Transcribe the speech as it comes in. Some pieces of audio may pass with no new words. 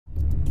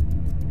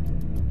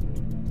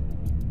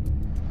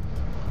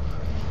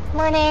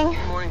Morning.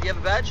 Good morning. Do you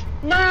have a badge?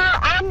 No,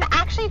 I'm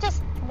actually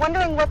just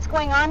wondering what's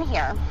going on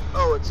here.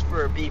 Oh, it's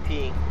for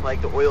BP, like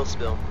the oil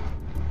spill.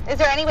 Is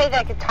there any way that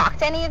I could talk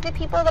to any of the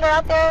people that are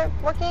out there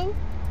working?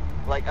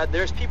 Like,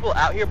 there's people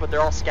out here, but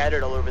they're all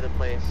scattered all over the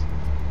place.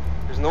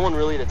 There's no one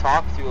really to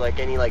talk to, like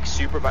any like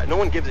supervisor. No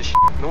one gives a shit.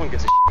 No one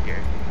gives a shit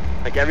here.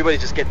 Like everybody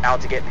just get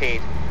out to get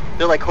paid.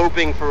 They're like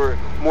hoping for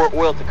more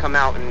oil to come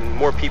out and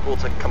more people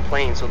to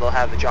complain so they'll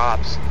have the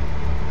jobs.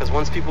 Because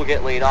once people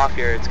get laid off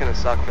here, it's gonna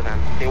suck for them.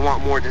 They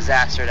want more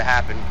disaster to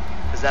happen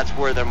because that's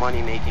where their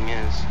money making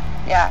is.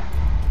 Yeah.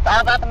 It's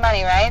all about the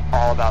money, right?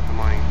 All about the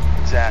money.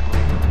 Exactly.